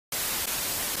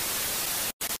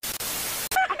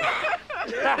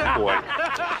Boy,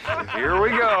 here we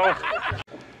go.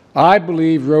 I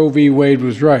believe Roe v. Wade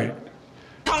was right.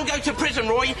 Can't go to prison,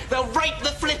 Roy. They'll rape the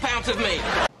flip out of me.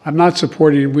 I'm not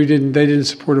supporting, they didn't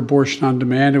support abortion on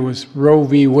demand. It was Roe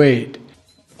v. Wade.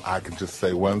 I can just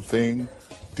say one thing,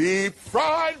 deep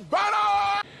fried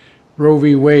butter! Roe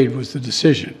v. Wade was the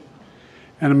decision.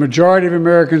 And a majority of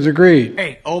Americans agreed.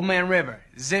 Hey, Old Man River,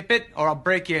 zip it or I'll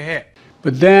break your hip.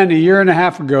 But then a year and a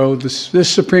half ago, this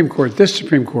Supreme Court,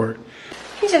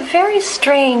 He's a very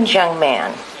strange young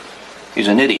man. He's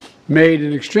an idiot. made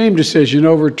an extreme decision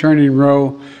overturning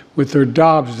Roe with their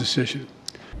Dobbs decision.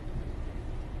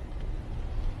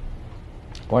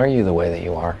 Why are you the way that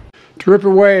you are? To rip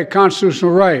away a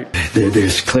constitutional right.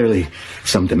 There's clearly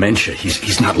some dementia.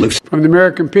 He's not lucid. From the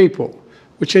American people,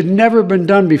 which had never been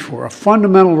done before, a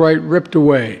fundamental right ripped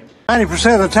away.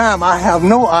 90% of the time, I have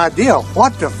no idea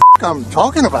what the I'm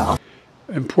talking about.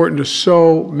 Important to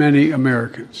so many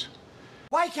Americans.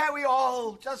 Why can't we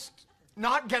all just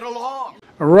not get along?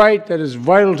 A right that is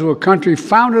vital to a country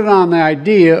founded on the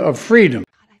idea of freedom.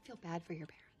 God, I feel bad for your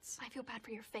parents. I feel bad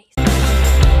for your face.